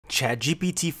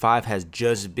ChatGPT 5 has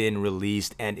just been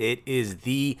released and it is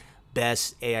the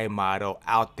best AI model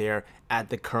out there at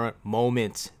the current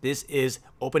moment. This is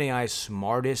OpenAI's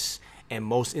smartest and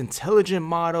most intelligent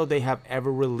model they have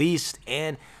ever released,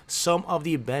 and some of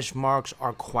the benchmarks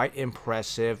are quite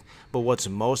impressive, but what's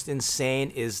most insane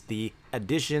is the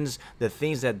additions, the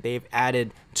things that they've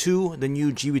added to the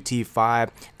new GPT-5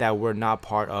 that were not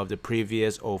part of the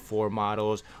previous O4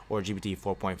 models or GPT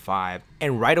 4.5.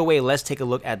 And right away, let's take a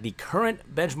look at the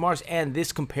current benchmarks, and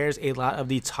this compares a lot of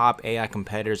the top AI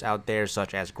competitors out there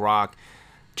such as Grok,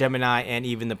 Gemini, and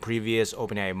even the previous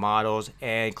OpenAI models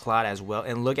and Cloud as well.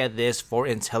 And look at this: for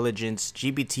intelligence,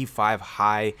 GPT-5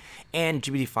 High and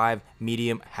GPT-5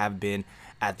 Medium have been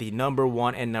at the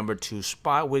 #1 and #2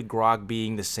 spot, with Grok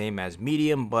being the same as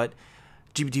Medium, but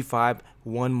GPT-5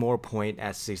 one more point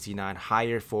at 69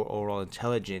 higher for overall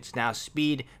intelligence. Now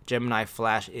speed, Gemini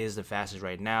Flash is the fastest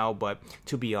right now, but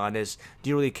to be honest, do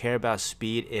you really care about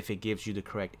speed if it gives you the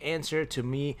correct answer? To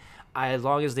me, as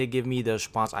long as they give me the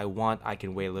response I want, I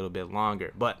can wait a little bit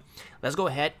longer. But let's go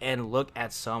ahead and look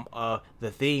at some of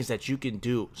the things that you can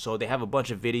do. So they have a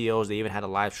bunch of videos. They even had a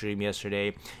live stream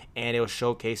yesterday, and it was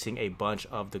showcasing a bunch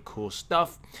of the cool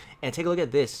stuff. And take a look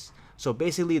at this. So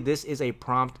basically, this is a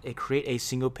prompt. It create a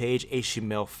single page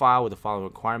HTML file with the following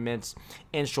requirements.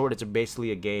 In short, it's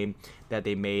basically a game that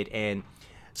they made. And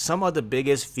some of the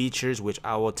biggest features, which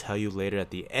I will tell you later at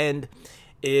the end,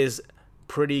 is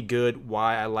pretty good.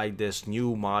 Why I like this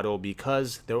new model,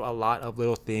 because there were a lot of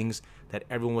little things that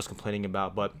everyone was complaining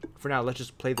about. But for now, let's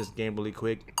just play this game really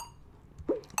quick.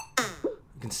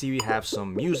 You can see we have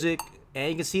some music, and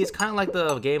you can see it's kind of like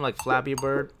the game like Flappy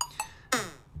Bird.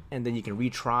 And then you can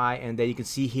retry, and then you can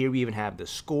see here we even have the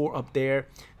score up there,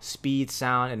 speed,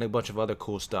 sound, and a bunch of other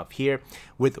cool stuff here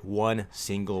with one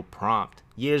single prompt.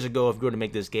 Years ago, if you were to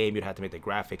make this game, you'd have to make the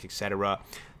graphics, etc.,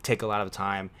 take a lot of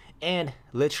time, and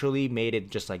literally made it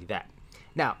just like that.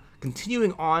 Now,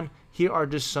 continuing on, here are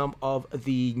just some of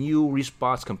the new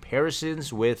response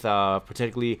comparisons with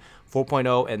particularly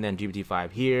 4.0 and then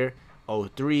GPT-5 here,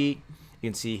 O3. You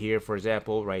can see here, for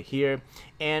example, right here,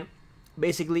 and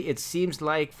basically, it seems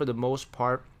like for the most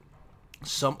part,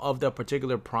 some of the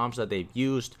particular prompts that they've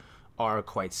used are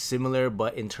quite similar,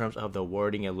 but in terms of the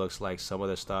wording, it looks like some of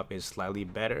the stuff is slightly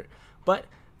better. But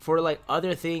for like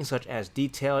other things such as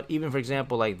detailed, even for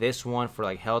example like this one for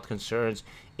like health concerns,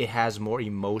 it has more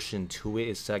emotion to it.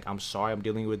 It's like, I'm sorry I'm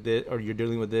dealing with this, or you're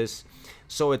dealing with this.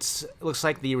 So it looks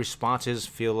like the responses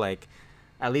feel like,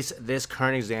 at least this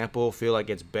current example, feel like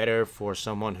it's better for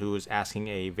someone who is asking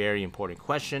a very important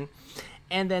question.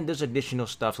 And then there's additional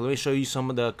stuff. So let me show you some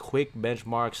of the quick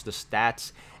benchmarks, the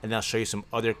stats, and then I'll show you some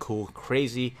other cool,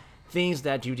 crazy things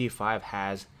that GPT-5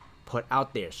 has put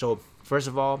out there. So first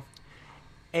of all,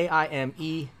 AIME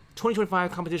 2025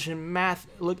 competition math.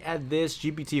 Look at this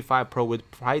GPT-5 Pro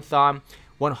with Python,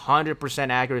 100%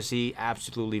 accuracy,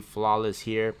 absolutely flawless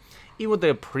here. Even with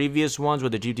the previous ones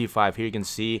with the GPT-5 here, you can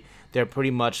see they're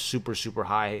pretty much super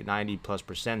high, 90+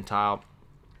 percentile.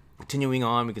 Continuing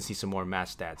on, we can see some more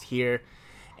math stats here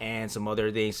and some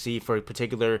other things. See, for a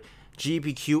particular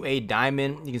GPQA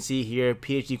Diamond, you can see here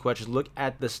PhD questions. Look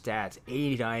at the stats,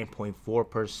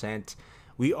 89.4%.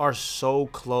 We are so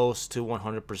close to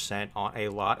 100% on a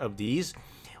lot of these,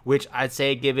 which I'd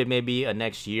say give it maybe a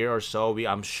next year or so.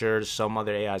 I'm sure some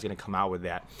other AI is going to come out with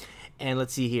that. And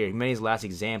let's see here, humanity's last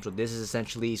exam. So this is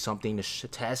essentially something to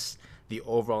test the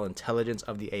overall intelligence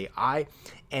of the AI.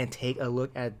 And take a look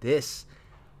at this,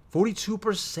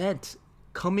 42%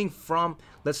 coming from,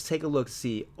 let's take a look,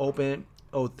 see, open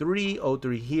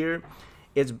O3 here.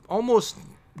 It's almost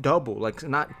double, like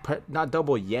not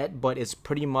double yet, but it's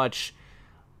pretty much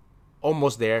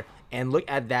almost there. And look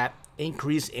at that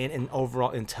increase in an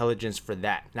overall intelligence for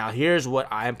that. Now here's what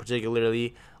I'm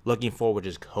particularly looking for, which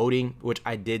is coding, which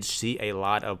I did see a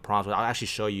lot of prompts. I'll actually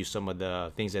show you some of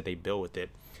the things that they built with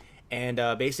it. And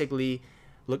basically,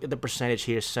 look at the percentage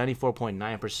here,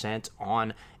 74.9%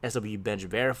 on SW Bench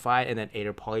Verified, and then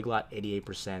Aider Polyglot,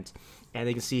 88%. And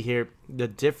you can see here, the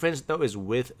difference though is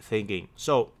with thinking.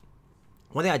 So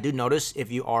one thing I do notice,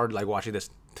 if you are like watching this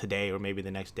today or maybe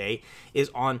the next day, is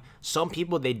on some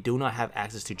people, they do not have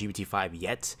access to GPT-5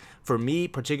 yet. For me,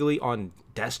 particularly on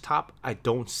desktop, I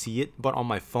don't see it, but on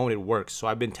my phone it works. So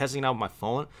I've been testing it out on my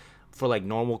phone for like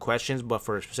normal questions, but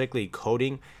for specifically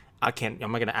coding, I'm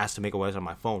not gonna ask to make a website on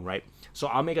my phone, right? So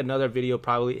I'll make another video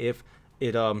probably if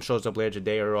it shows up later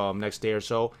today or next day or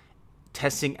so,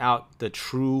 testing out the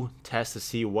true test to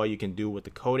see what you can do with the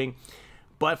coding.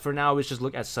 But for now, let's just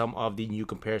look at some of the new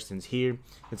comparisons here. You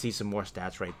can see some more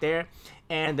stats right there,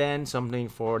 and then something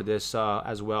for this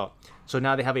as well. So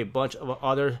now they have a bunch of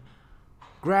other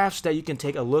graphs that you can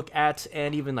take a look at,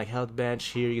 and even like health bench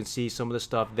here, you can see some of the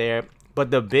stuff there. But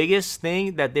the biggest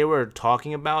thing that they were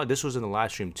talking about, this was in the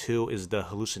live stream too, is the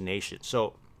hallucination.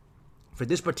 So for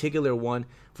this particular one,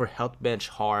 for health bench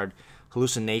hard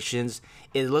hallucinations,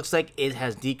 it looks like it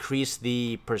has decreased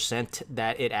the percent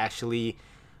that it actually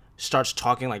starts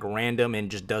talking like random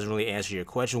and just doesn't really answer your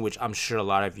question, which I'm sure a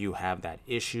lot of you have that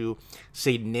issue,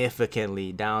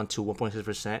 significantly down to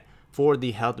 1.6% for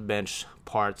the health bench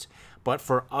parts. But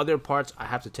for other parts, I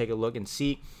have to take a look and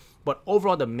see. But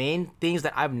overall, the main things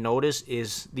that I've noticed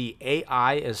is the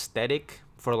AI aesthetic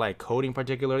for like coding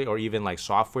particularly, or even like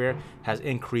software, has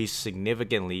increased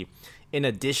significantly. In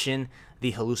addition,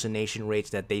 the hallucination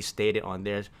rates that they stated on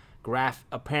their graph,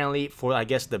 apparently for, I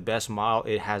guess, the best model,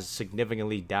 it has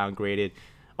significantly downgraded,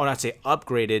 or not say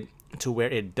upgraded, to where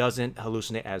it doesn't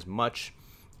hallucinate as much.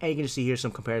 And you can see here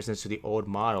some comparisons to the old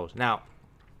models. Now,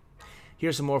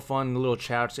 here's some more fun little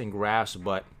charts and graphs,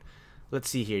 but let's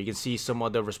see here. You can see some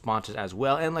other responses as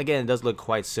well. And again, it does look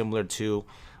quite similar too.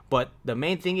 But the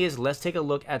main thing is, let's take a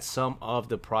look at some of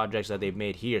the projects that they've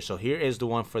made here. So here is the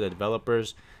one for the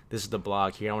developers. This is the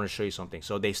blog here. I want to show you something.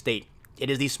 So they state, it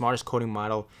is the smartest coding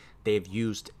model they've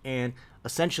used. And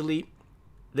essentially,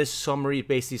 this summary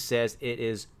basically says it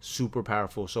is super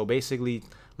powerful. So basically,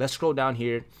 let's scroll down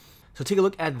here. So take a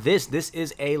look at this. This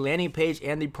is a landing page,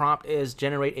 and the prompt is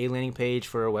generate a landing page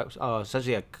for a web,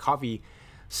 essentially a coffee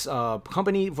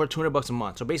company for $200 a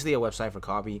month. So basically a website for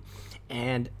coffee.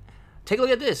 And take a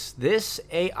look at this. This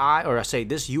AI, or I say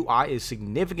this UI, is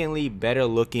significantly better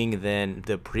looking than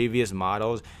the previous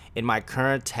models. In my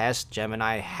current test,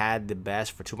 Gemini had the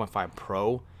best for 2.5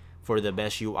 Pro for the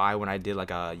best UI when I did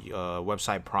like a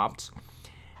website prompts.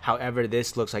 However,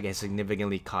 this looks like it's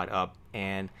significantly caught up.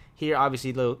 And here,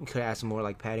 obviously, could add some more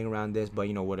like padding around this, but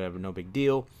you know, whatever, no big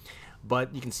deal.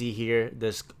 But you can see here,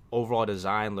 this overall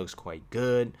design looks quite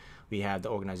good. We have the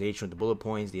organization with the bullet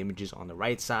points, the images on the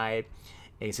right side.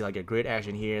 And you can see like a grid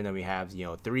action here, and then we have, you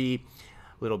know, 3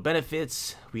 little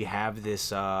benefits. We have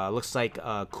this looks like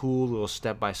a cool little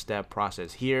step-by-step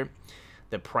process here.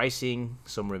 The pricing,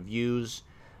 some reviews,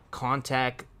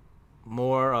 contact,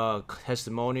 more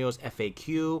testimonials,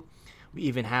 FAQ. We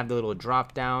even have the little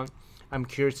drop down. I'm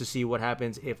curious to see what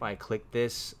happens if I click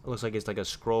this. It looks like it's like a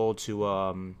scroll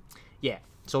to yeah.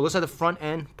 So it looks like the front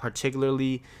end,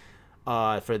 particularly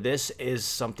for this, is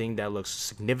something that looks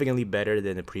significantly better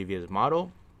than the previous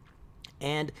model.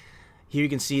 And here you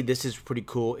can see, this is pretty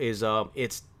cool, is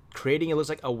it's creating, it looks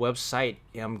like a website.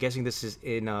 I'm guessing this is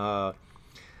in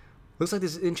looks like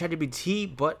this is in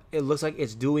ChatGPT, but it looks like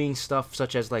it's doing stuff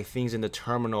such as like things in the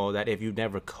terminal that if you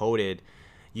never coded,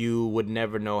 you would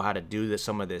never know how to do this,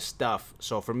 some of this stuff.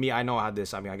 So for me, I know how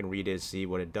this, I mean, I can read it and see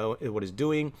what it's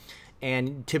doing.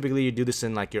 And typically you do this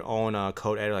in like your own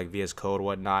code editor, like VS Code or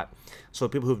whatnot. So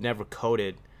people who've never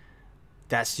coded,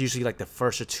 that's usually like the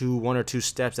first one or two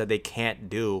steps that they can't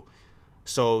do.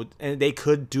 So, and they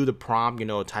could do the prompt, you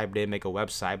know, type it in, make a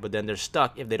website, but then they're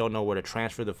stuck if they don't know where to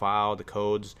transfer the file, the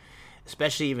codes.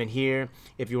 Especially even here,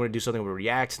 if you want to do something with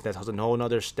React, that's a whole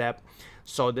another step.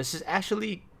 So this is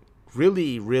actually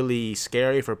really, really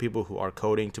scary for people who are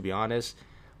coding, to be honest,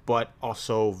 but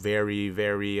also very,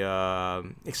 very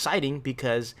exciting,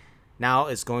 because now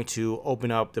it's going to open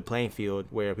up the playing field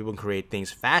where people can create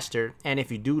things faster. And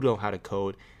if you do know how to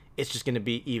code, it's just going to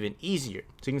be even easier.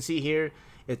 So you can see here,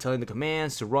 it's telling the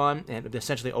commands to run and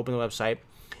essentially open the website.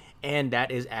 And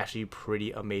that is actually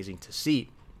pretty amazing to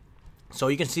see. So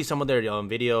you can see some of their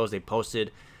videos they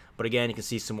posted, but again, you can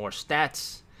see some more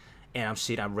stats, and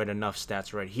I've read enough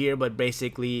stats right here. But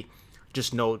basically,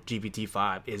 just note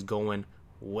GPT-5 is going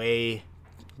way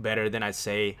better than I'd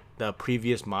say the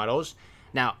previous models.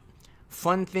 Now,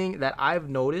 fun thing that I've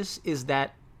noticed is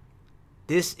that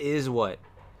this is what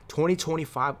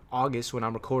 2025 August when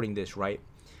I'm recording this, right?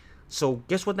 So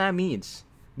guess what that means?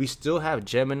 We still have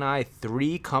Gemini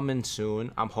 3 coming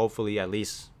soon. I'm hopefully at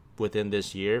least within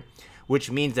this year, which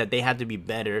means that they have to be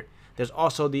better. There's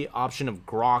also the option of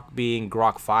Grok being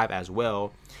Grok 5 as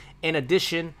well. In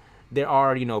addition, there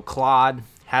are, you know, Claude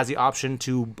has the option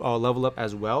to level up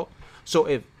as well. So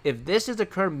if this is the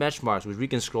current benchmarks, which we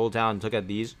can scroll down and look at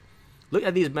these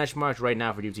benchmarks right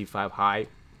now for GPT-5 high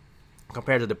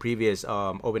compared to the previous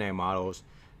OpenAI models,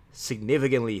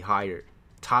 significantly higher.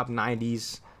 Top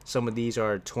 90s. Some of these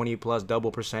are 20 plus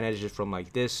double percentages from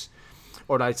like this,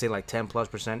 or I'd say like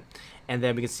 10+%. And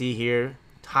then we can see here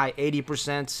high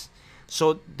 80%.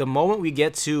 So the moment we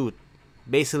get to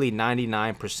basically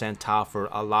 99 percentile for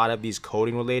a lot of these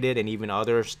coding related and even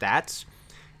other stats,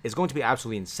 it's going to be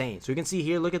absolutely insane. So you can see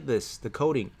here, look at this, the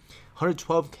coding,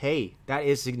 112K. That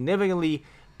is significantly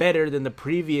better than the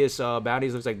previous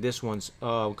bounties. Looks like this one's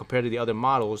compared to the other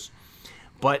models,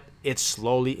 but it's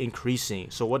slowly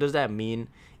increasing. So what does that mean?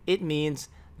 It means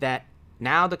that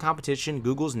now the competition,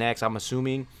 Google's next, I'm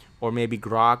assuming, or maybe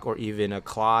Grok or even a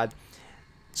Claude.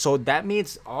 So that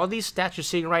means all these stats you're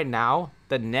seeing right now,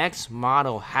 the next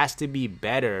model has to be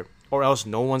better, or else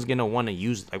no one's gonna want to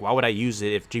use it. Like, why would I use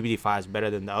it if GPT-5 is better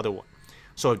than the other one?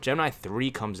 So if Gemini 3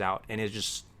 comes out and it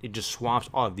just swamps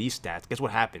all of these stats, guess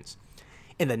what happens?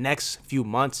 In the next few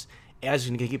months, AI is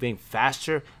gonna keep getting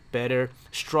faster, better,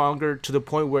 stronger, to the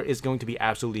point where it's going to be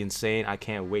absolutely insane. I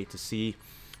can't wait to see.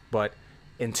 But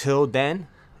until then,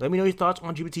 let me know your thoughts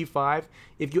on GPT-5.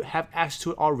 If you have access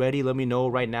to it already, let me know.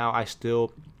 Right now, it's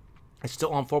still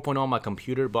on 4.0 on my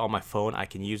computer, but on my phone, I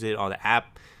can use it on the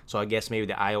app. So I guess maybe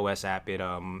the iOS app,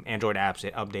 Android apps,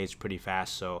 it updates pretty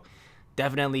fast. So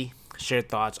definitely share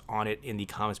thoughts on it in the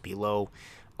comments below.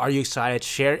 Are you excited?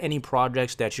 Share any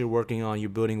projects that you're working on, you're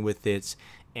building with it.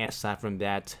 And aside from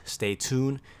that, stay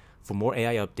tuned for more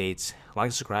AI updates. Like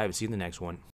and subscribe, and see you in the next one.